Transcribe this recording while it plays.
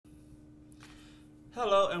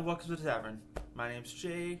Hello and welcome to the tavern. My name's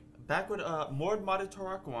Jay, back with more modded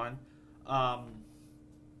Turok 1.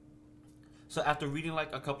 So after reading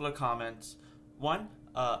like a couple of comments, one,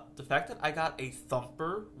 the fact that I got a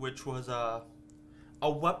thumper, which was a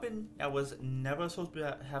weapon that was never supposed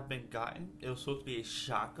to have been gotten. It was supposed to be a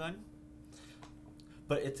shotgun,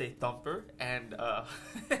 but it's a thumper, and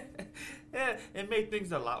yeah, it made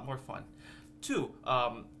things a lot more fun. Two,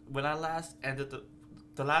 when I last ended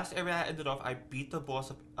the last area I ended off, I beat the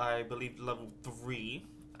boss, I believe, level 3.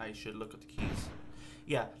 I should look at the keys.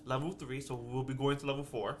 Yeah, level 3, so we'll be going to level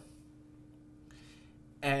 4.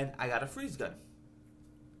 And I got a freeze gun.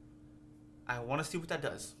 I want to see what that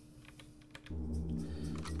does.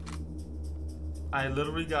 I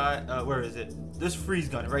literally got, where is it? This freeze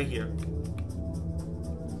gun right here.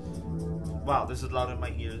 Wow, this is loud in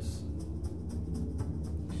my ears.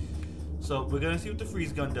 So we're going to see what the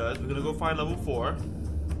freeze gun does. We're going to go find level 4.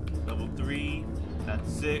 Level 3,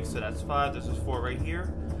 that's 6, so that's 5. This is 4 right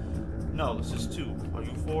here. No, this is 2. Are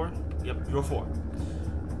you 4? Yep, you're 4.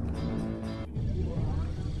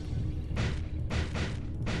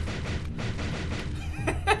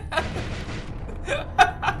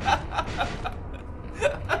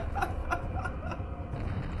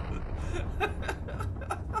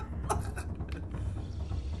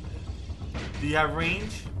 Do you have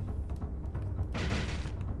range?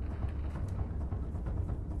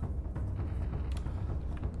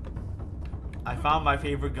 I found my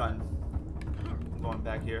favorite gun. I'm going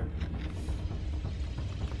back here.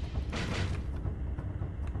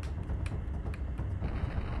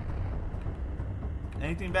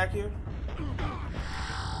 Anything back here?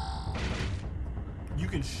 You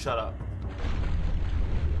can shut up.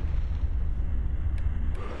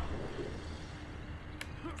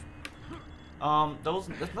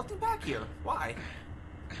 There's nothing back here. Why?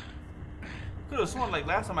 Could have sworn like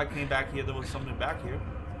last time I came back here there was something back here.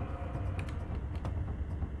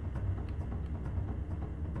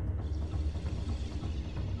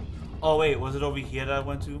 Oh wait, was it over here that I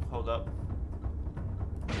went to? Hold up.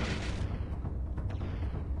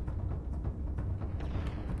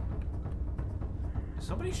 Is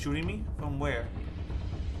somebody shooting me? From where?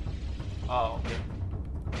 Oh, okay.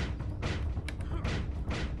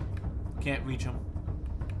 Can't reach him.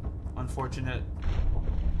 Unfortunate.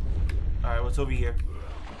 Alright, what's over here?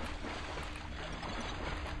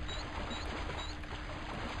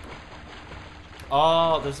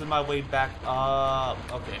 Oh, this is my way back up.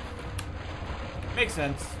 Okay. Makes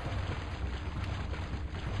sense.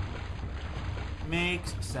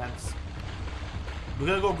 Makes sense. We're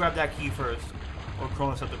gonna go grab that key first. Or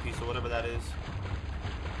Chronoceptor piece or whatever that is.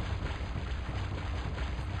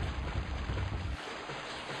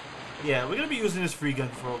 Yeah, we're gonna be using this free gun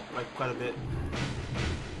for like quite a bit.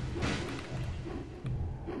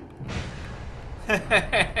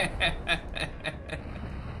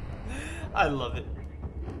 I love it.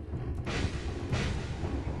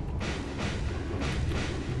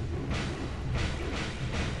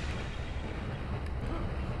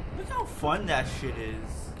 Look how fun that shit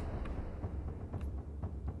is.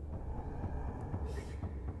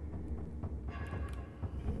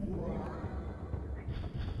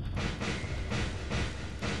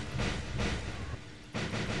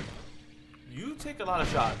 You take a lot of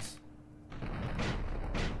shots.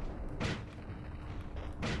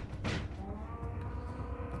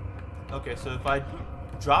 Okay, so if I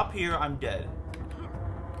drop here, I'm dead.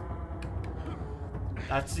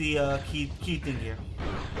 That's the key thing here.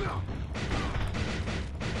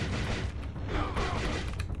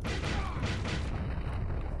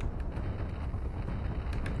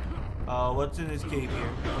 What's in this cave here?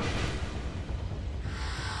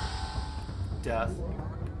 Death.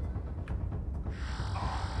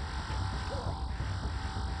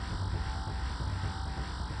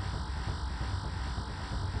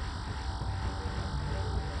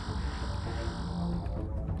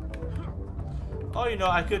 Oh, you know,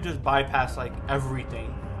 I could just bypass, like,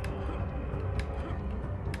 everything.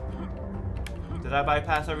 Did I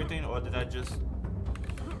bypass everything, or did I just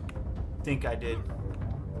think I did?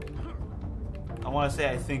 I want to say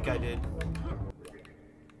I think I did.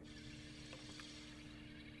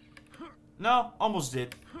 No, almost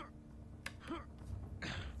did.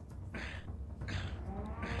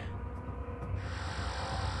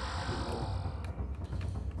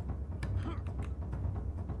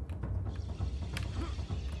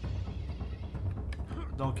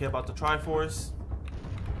 Don't care about the Triforce.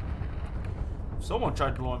 Someone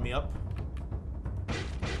tried blowing me up.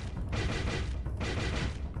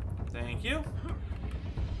 Thank you.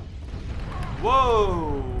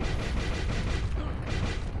 Whoa!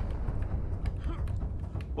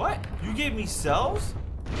 What? You gave me cells?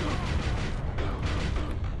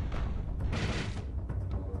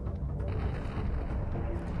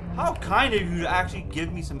 How kind of you to actually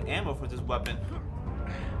give me some ammo for this weapon.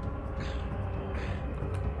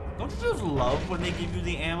 Don't you just love when they give you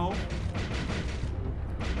the ammo?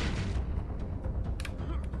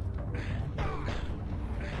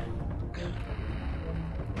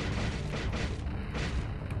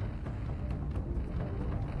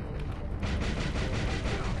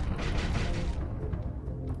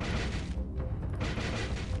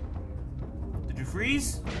 Did you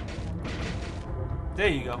freeze? There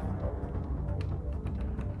you go.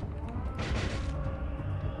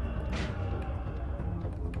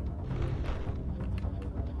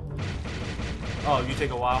 Oh, you take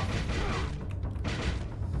a while.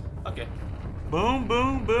 Okay. Boom,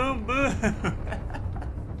 boom, boom, boom.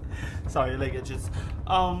 Sorry, like it just.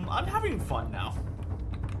 I'm having fun now.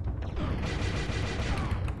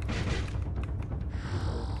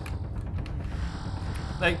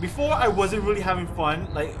 Like before, I wasn't really having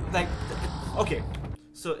fun. Like, okay.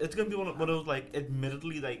 So it's gonna be one of those, like,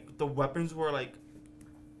 admittedly, like the weapons were like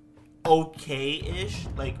okay-ish.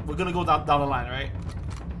 Like we're gonna go down the line, right?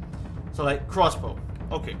 So like crossbow,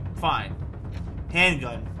 okay, fine.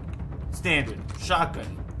 Handgun, standard.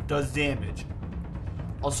 Shotgun, does damage.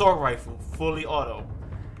 Assault rifle, fully auto.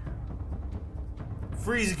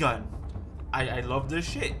 Freeze gun, I love this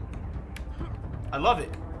shit. I love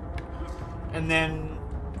it. And then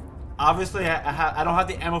obviously I don't have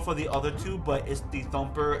the ammo for the other two, but it's the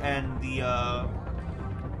thumper and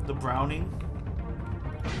the Browning.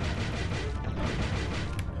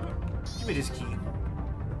 Give me this key.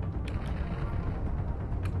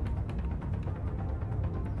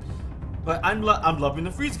 But I'm loving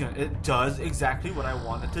the freeze gun. It does exactly what I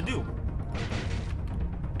want it to do.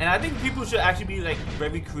 And I think people should actually be like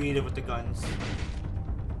very creative with the guns.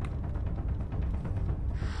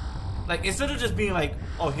 Like instead of just being like,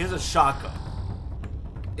 oh, here's a shotgun.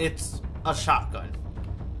 It's a shotgun.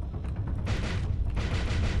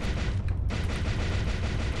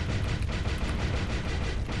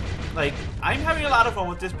 Like, I'm having a lot of fun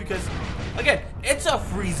with this because, again, it's a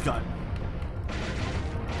freeze gun.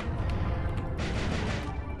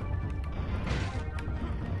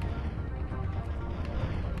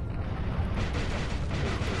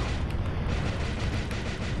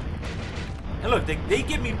 And look, they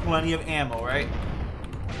give me plenty of ammo, right?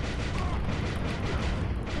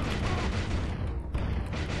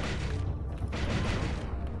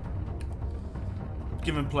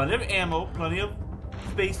 Given plenty of ammo, plenty of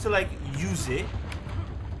space to like use it.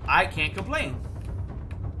 I can't complain.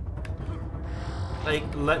 Like,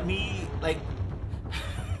 let me like.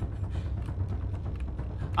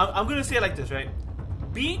 I'm gonna say it like this, right?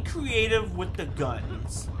 Be creative with the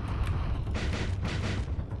guns.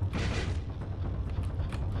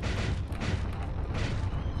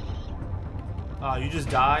 You just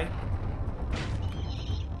die?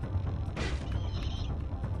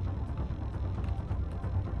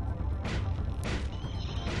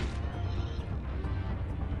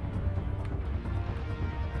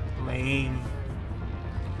 Lame.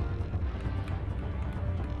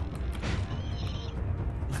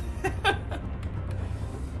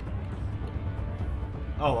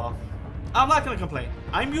 Oh well. I'm not gonna complain.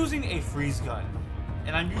 I'm using a freeze gun.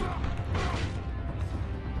 And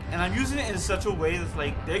I'm using it in such a way that's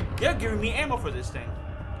like they're giving me ammo for this thing.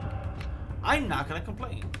 I'm not gonna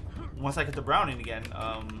complain. Once I get the Browning again,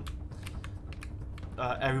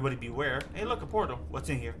 everybody beware. Hey, look, a portal. What's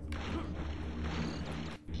in here?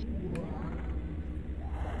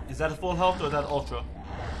 Is that a full health or is that ultra?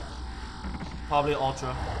 Probably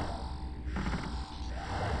ultra.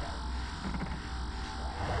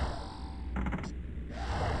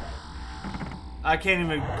 I can't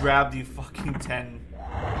even grab the fucking 10.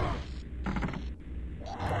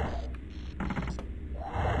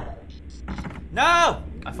 No!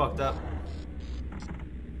 I fucked up.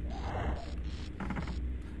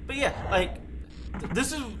 But yeah, like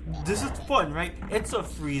this is fun, right? It's a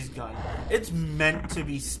freeze gun. It's meant to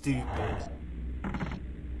be stupid.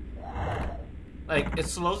 Like it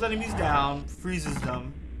slows enemies down, freezes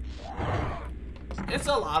them. It's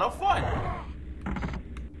a lot of fun.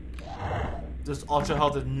 This ultra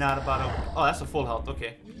health is not about a... Oh, that's a full health.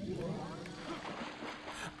 Okay.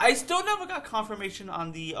 I still never got confirmation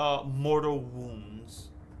on the mortal wounds.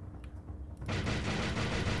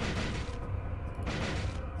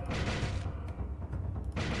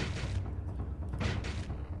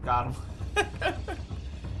 Got him.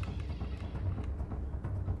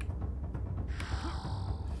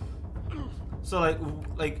 So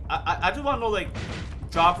like I just want to know like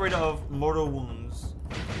drop rate of mortal wounds.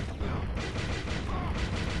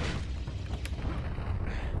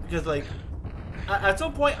 Because like, at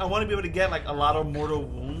some point, I want to be able to get like a lot of mortal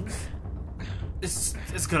wounds.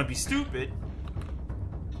 It's gonna be stupid.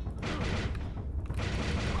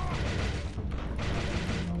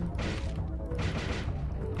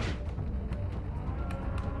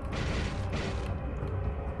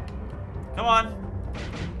 Come on.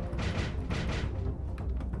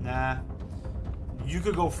 Nah. You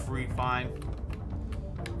could go free, fine.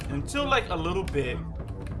 Until like a little bit.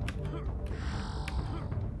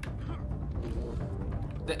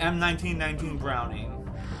 The M1919 Browning.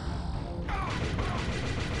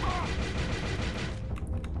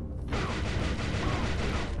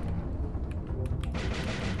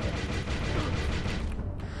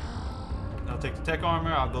 I'll take the tech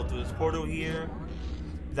armor. I'll go through this portal here.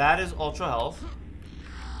 That is ultra health.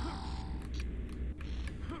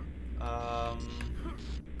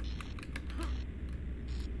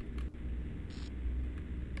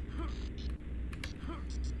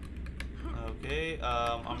 Okay,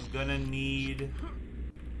 I'm gonna need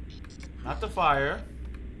not the fire.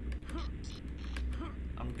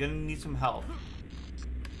 I'm gonna need some health.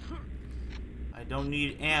 I don't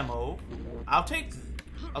need ammo. I'll take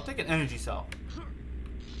an energy cell.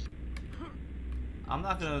 I'm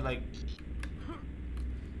not gonna like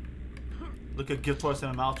look a gift horse in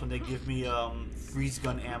the mouth when they give me freeze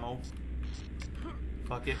gun ammo.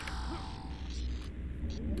 Fuck it.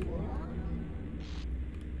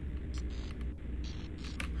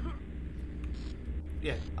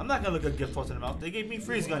 Yeah, I'm not gonna look a gift horse in the mouth. They gave me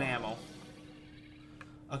freeze gun ammo.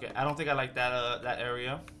 Okay, I don't think I like that that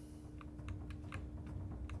area.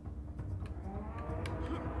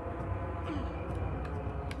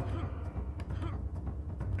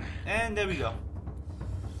 And there we go.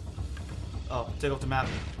 Oh, take off the map.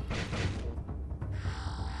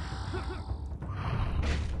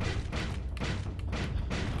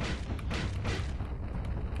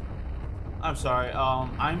 I'm sorry.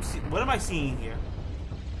 What am I seeing here?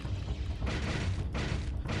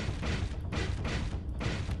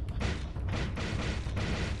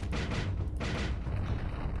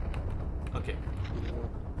 Okay.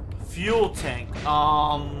 Fuel tank.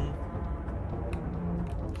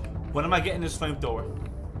 When am I getting this flamethrower?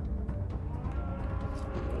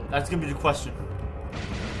 That's gonna be the question.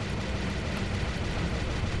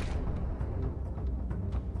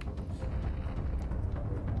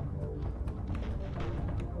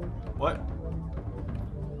 What?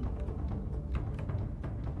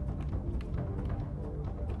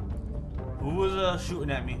 Who was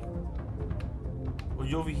shooting at me? Were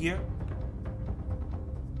you over here?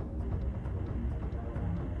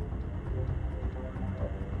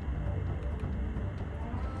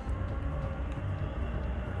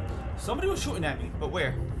 Somebody was shooting at me, but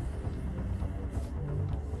where?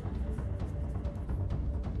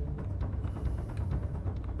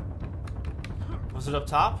 Was it up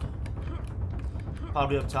top?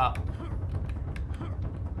 Probably up top.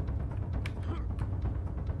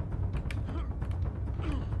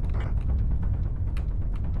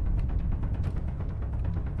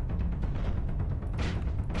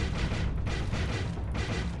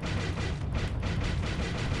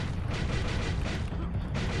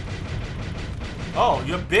 Oh,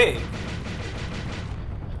 you're big.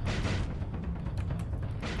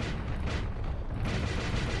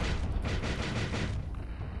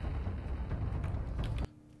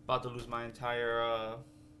 About to lose my entire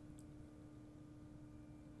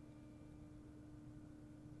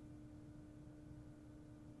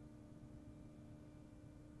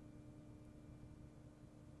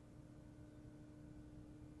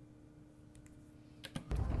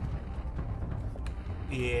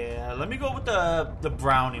yeah, let me go with the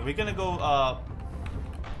brownie. We're gonna go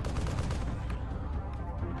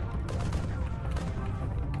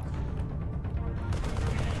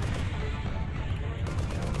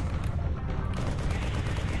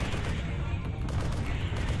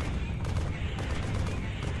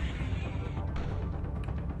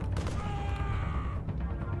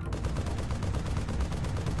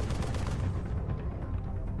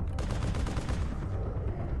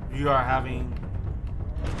you are having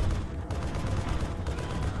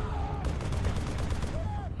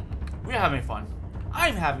we're having fun.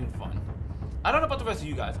 I'm having fun. I don't know about the rest of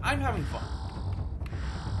you guys. I'm having fun.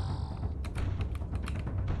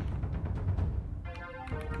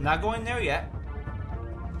 Not going there yet.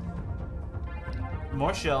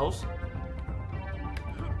 More shells.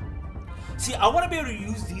 See, I want to be able to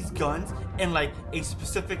use these guns in like a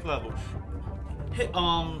specific level. Hit,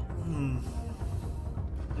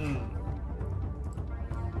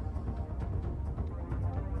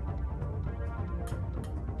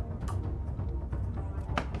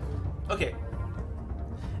 Okay.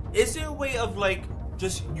 Is there a way of like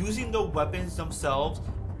just using the weapons themselves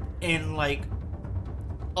in like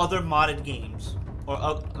other modded games, or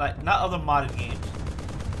like not other modded games?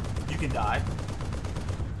 You can die.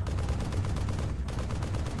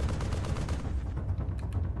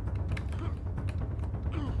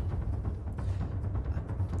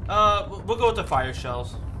 We'll go with the fire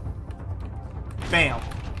shells. Bam.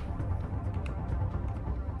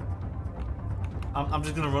 I'm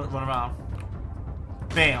just gonna run around.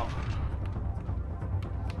 Bam.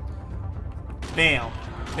 Bam.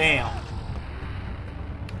 Bam.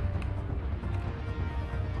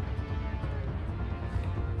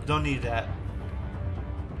 Don't need that.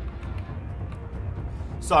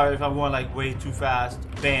 Sorry if I'm going like way too fast.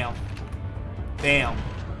 Bam. Bam.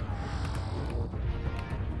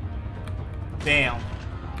 Bam.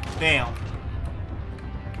 Bam.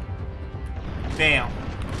 Bam.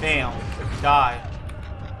 Bam. Die.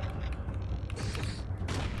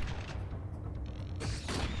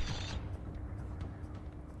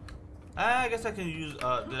 I guess I can use, did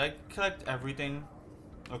I collect everything?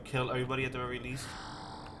 Or kill everybody at the very least?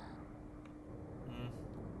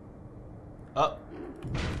 Oh.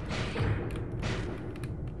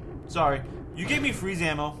 Sorry. You gave me freeze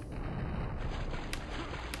ammo.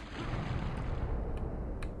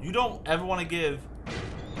 You don't ever want to give...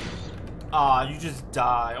 Ah, you just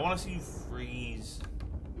die. I want to see you freeze.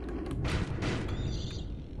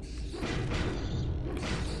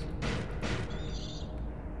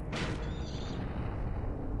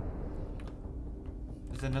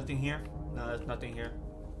 Is there nothing here? No, there's nothing here.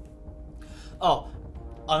 Oh,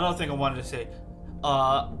 another thing I wanted to say.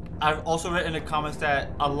 I've also read in the comments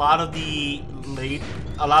that a lot of these, the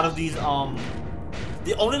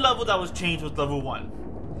only level that was changed was level 1.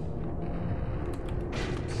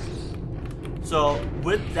 So,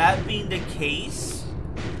 with that being the case,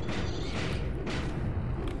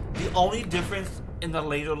 the only difference in the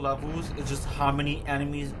later levels is just how many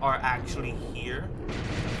enemies are actually here.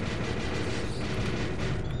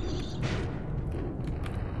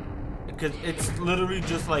 Because it's literally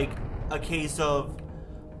just like a case of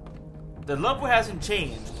the level hasn't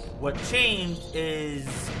changed. What changed is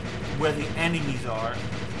where the enemies are,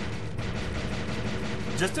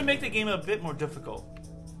 just to make the game a bit more difficult.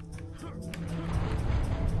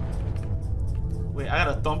 Wait, I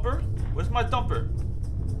got a thumper? Where's my thumper?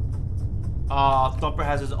 Ah, thumper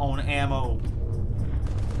has his own ammo.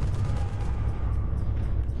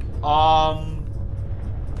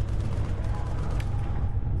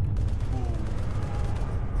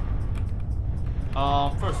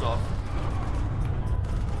 First off,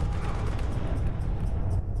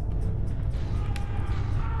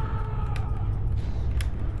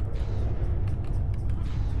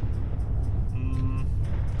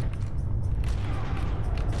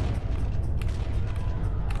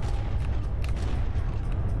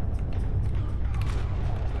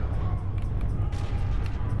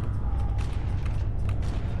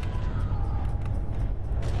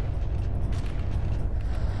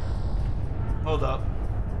 hold up.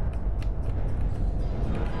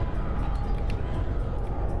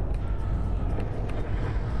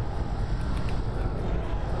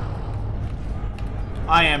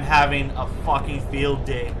 I am having a fucking field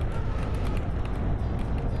day.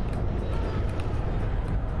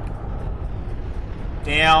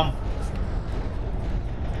 Damn.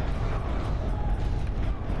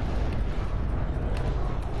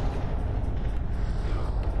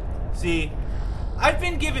 See, I've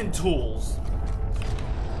been given tools.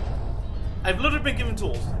 I've literally been given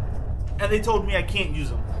tools. And they told me I can't use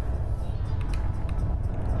them.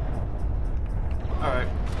 Alright.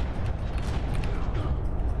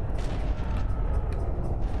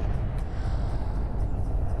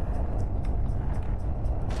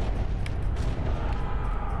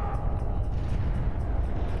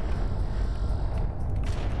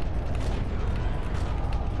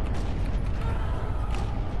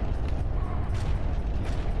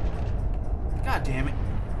 God damn it.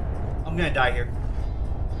 I'm gonna die here.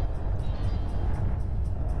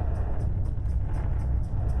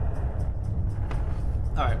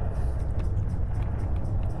 Alright.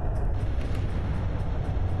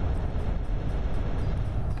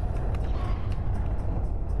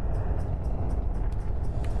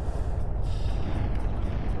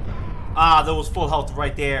 Ah, there was full health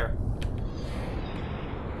right there.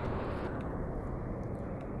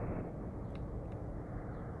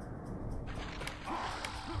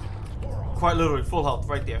 Quite literally, full health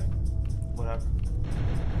right there. Whatever.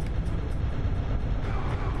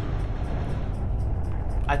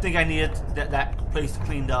 I think I needed that place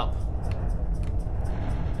cleaned up.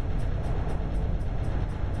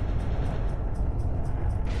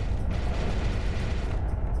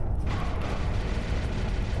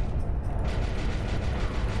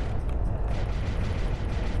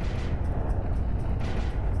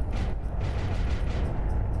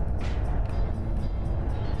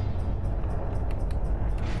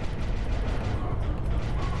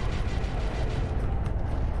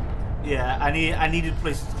 Yeah, I needed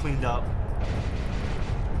places cleaned up.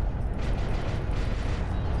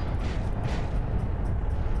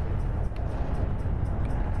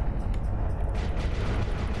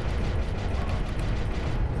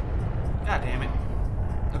 God damn it.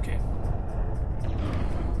 Okay.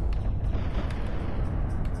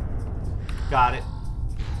 Got it.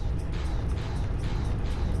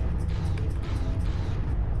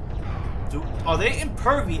 Dude, are they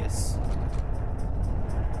impervious?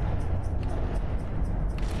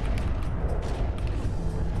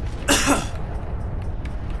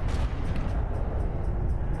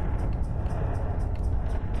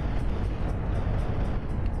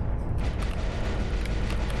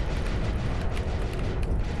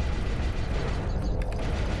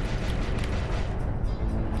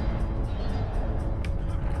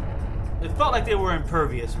 It felt like they were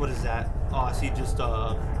impervious. What is that? Oh, I see just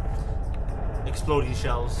exploding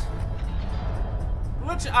shells.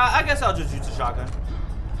 Which I guess I'll just use the shotgun.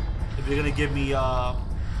 If you're gonna give me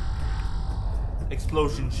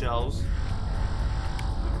explosion shells.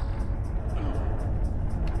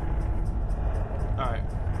 Alright.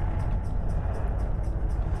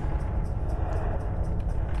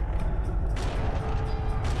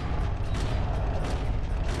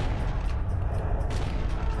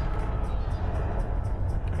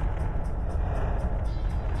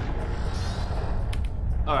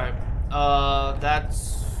 Alright.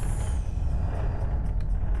 That's...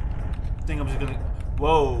 I think I'm just gonna...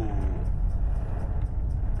 Whoa.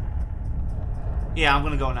 Yeah, I'm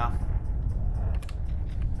gonna go now.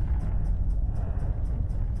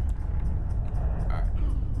 Alright.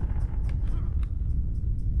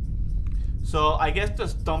 So, I guess the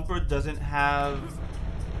Thumper doesn't have...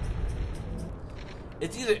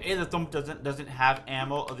 It's either A, the Thumper doesn't have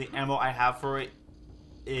ammo, or the ammo I have for it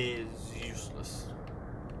is useless.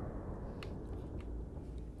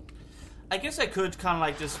 I guess I could kind of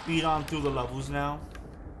like just speed on through the levels now,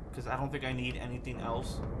 because I don't think I need anything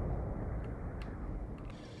else.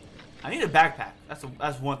 I need a backpack.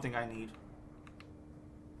 That's one thing I need.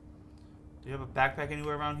 Do you have a backpack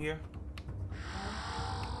anywhere around here?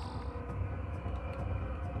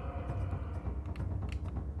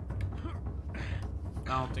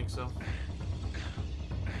 I don't think so.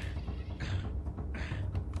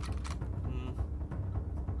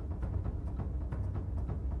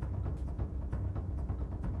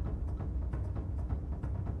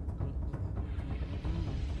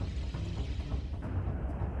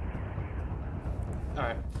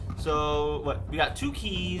 Alright, so what? We got 2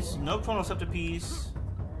 keys, no chronoceptor piece,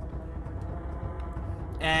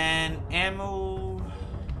 and ammo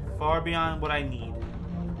far beyond what I need.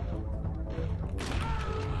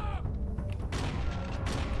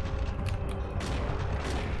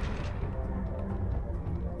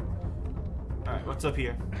 Alright, what's up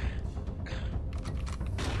here?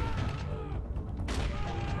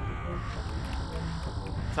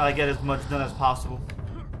 Try to get as much done as possible.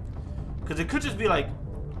 Because it could just be like,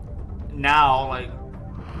 now, like,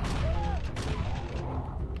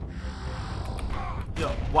 yo,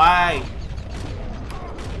 why?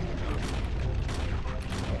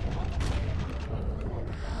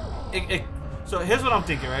 So here's what I'm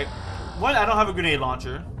thinking, right? One, I don't have a grenade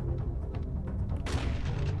launcher.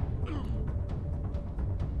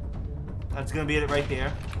 That's gonna be it right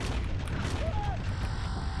there.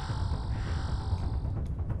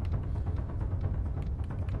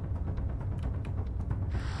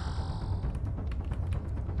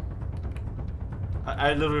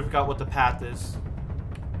 I literally forgot what the path is.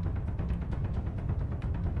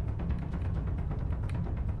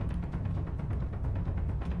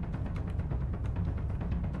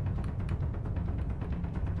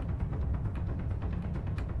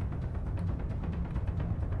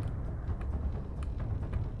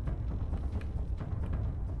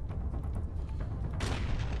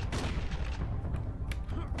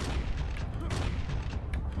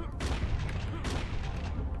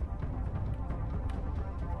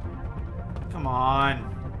 Come on.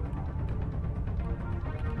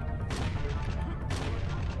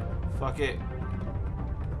 Fuck it.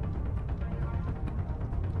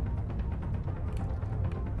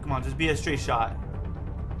 Come on, just be a straight shot.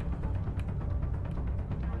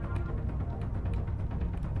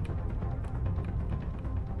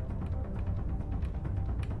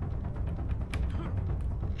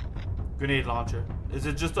 Grenade launcher. Is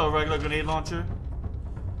it just a regular grenade launcher?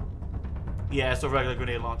 Yeah, it's a regular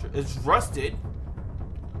grenade launcher. It's rusted.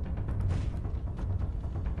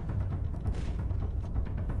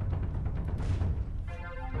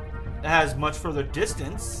 It has much further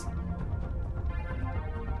distance.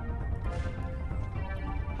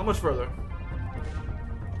 How much further?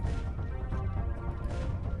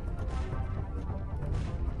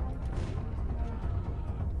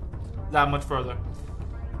 that much further.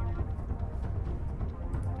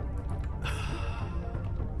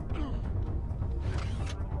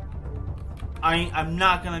 I'm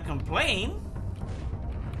not gonna complain.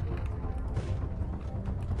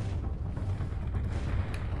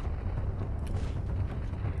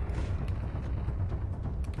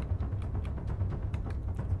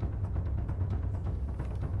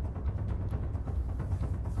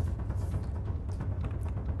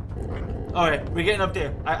 Alright, we're getting up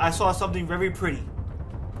there. I saw something very pretty.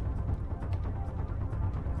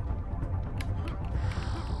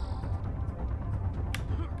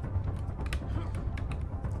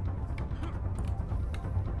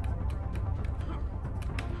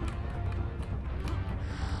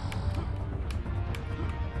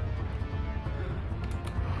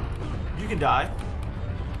 You can die.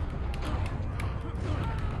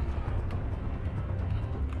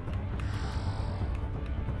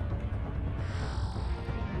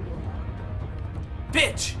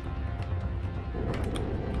 Bitch!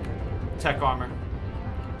 Tech armor.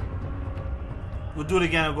 We'll do it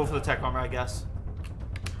again and go for the tech armor, I guess.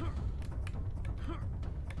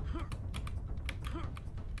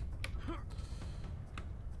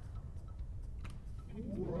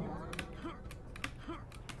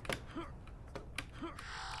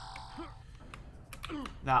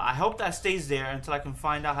 Now, I hope that stays there until I can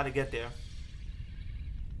find out how to get there.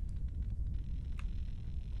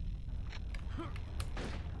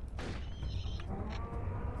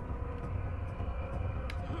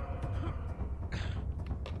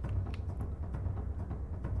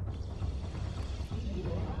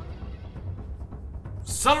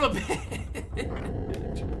 Son of a bitch!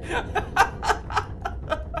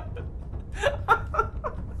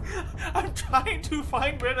 I'm trying to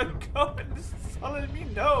find where to go and this is telling me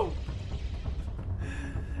no.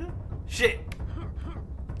 Shit.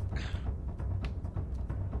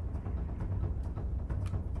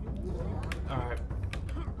 Alright.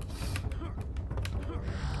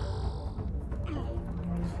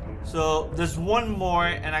 So there's one more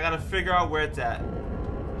and I gotta figure out where it's at.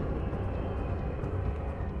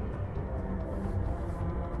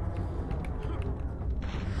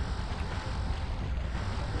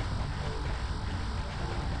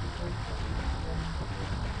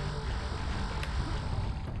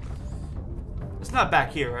 It's not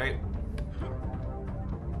back here, right?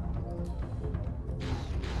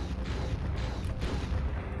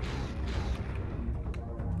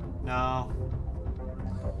 No.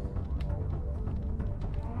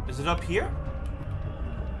 Is it up here?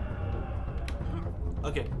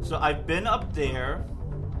 Okay, so I've been up there.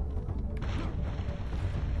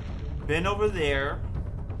 Been over there.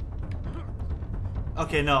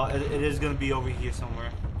 Okay, no, it is gonna be over here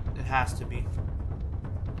somewhere. It has to be.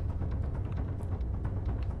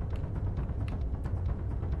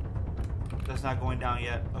 That's not going down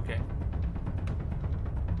yet. Okay.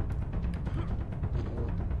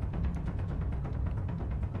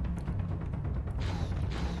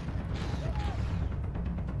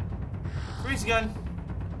 Freeze gun.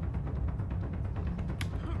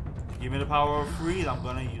 Give me the power of freeze. I'm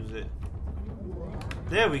gonna use it.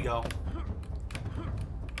 There we go.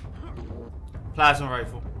 Plasma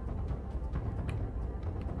rifle.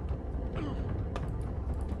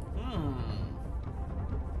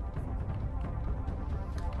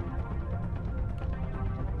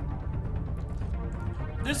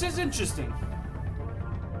 This is interesting.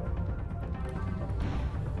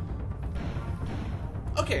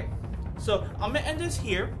 Okay, so I'm gonna end this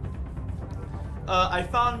here. I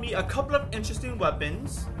found me a couple of interesting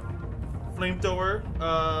weapons. Flamethrower.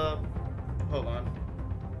 Hold on.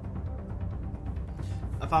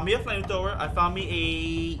 I found me a flamethrower. I found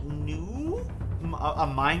me a new, a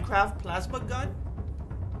Minecraft plasma gun.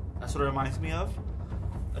 That's what it reminds me of.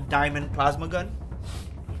 A diamond plasma gun.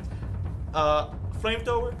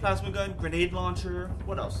 Flamethrower, plasma gun, grenade launcher.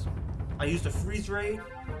 What else? I used a freeze ray.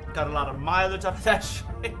 Got a lot of mileage out of that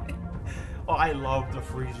shit. Oh, I love the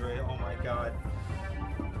freeze ray. Oh my god.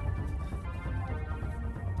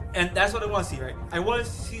 And that's what I want to see, right? I want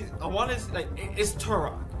to see. I want to like. It's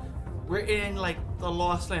Turok. We're in like the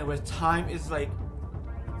Lost Land where time is like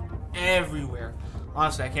everywhere.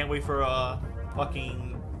 Honestly, I can't wait for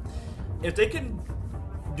fucking. If they can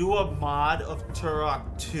do a mod of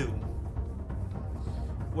Turok 2.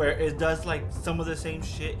 Where it does like some of the same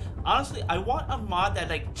shit. Honestly, I want a mod that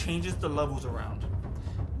like changes the levels around.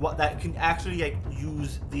 What that can actually like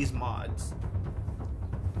use these mods.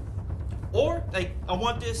 Or like I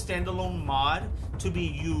want this standalone mod to be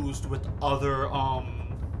used with other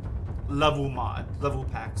level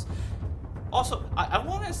packs. Also, I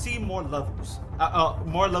want to see more levels,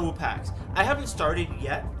 more level packs. I haven't started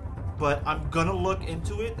yet, but I'm gonna look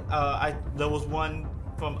into it. There was one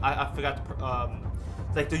from I forgot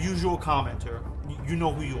like the usual commenter. You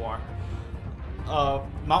know who you are.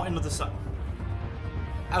 Mountain of the Sun.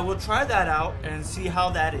 I will try that out and see how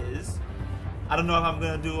that is. I don't know if I'm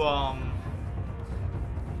gonna do a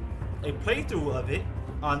playthrough of it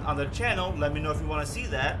on the channel. Let me know if you want to see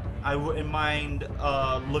that. I wouldn't mind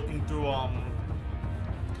looking through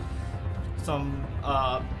some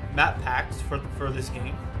map packs for this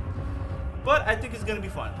game. But I think it's gonna be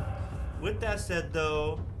fun. With that said,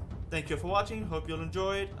 though, thank you for watching. Hope you'll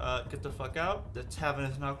enjoy it. Get the fuck out. The tavern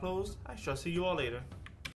is now closed. I shall see you all later.